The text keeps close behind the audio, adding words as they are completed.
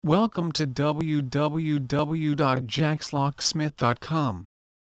Welcome to www.jackslocksmith.com.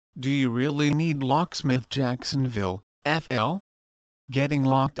 Do you really need Locksmith Jacksonville, FL? Getting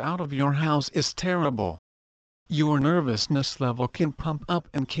locked out of your house is terrible. Your nervousness level can pump up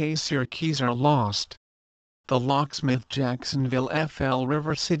in case your keys are lost. The Locksmith Jacksonville FL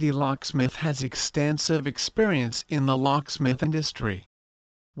River City Locksmith has extensive experience in the locksmith industry.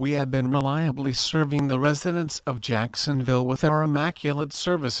 We have been reliably serving the residents of Jacksonville with our immaculate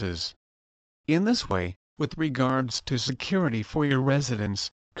services. In this way, with regards to security for your residence,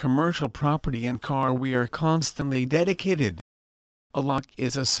 commercial property and car, we are constantly dedicated. A lock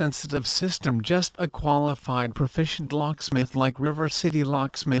is a sensitive system. Just a qualified proficient locksmith like River City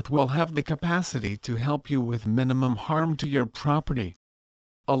Locksmith will have the capacity to help you with minimum harm to your property.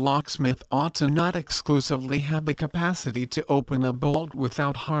 A locksmith ought to not exclusively have the capacity to open a bolt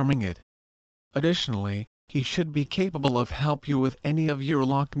without harming it. Additionally, he should be capable of help you with any of your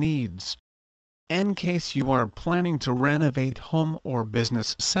lock needs. In case you are planning to renovate home or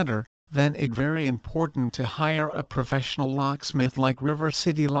business center, then it's very important to hire a professional locksmith like River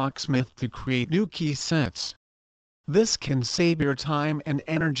City Locksmith to create new key sets. This can save your time and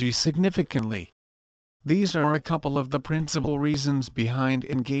energy significantly. These are a couple of the principal reasons behind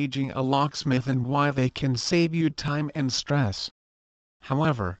engaging a locksmith and why they can save you time and stress.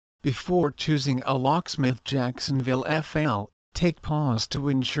 However, before choosing a Locksmith Jacksonville FL, take pause to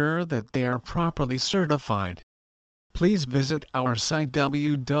ensure that they are properly certified. Please visit our site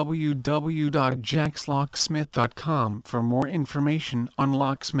www.jackslocksmith.com for more information on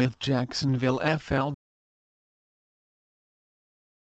Locksmith Jacksonville FL.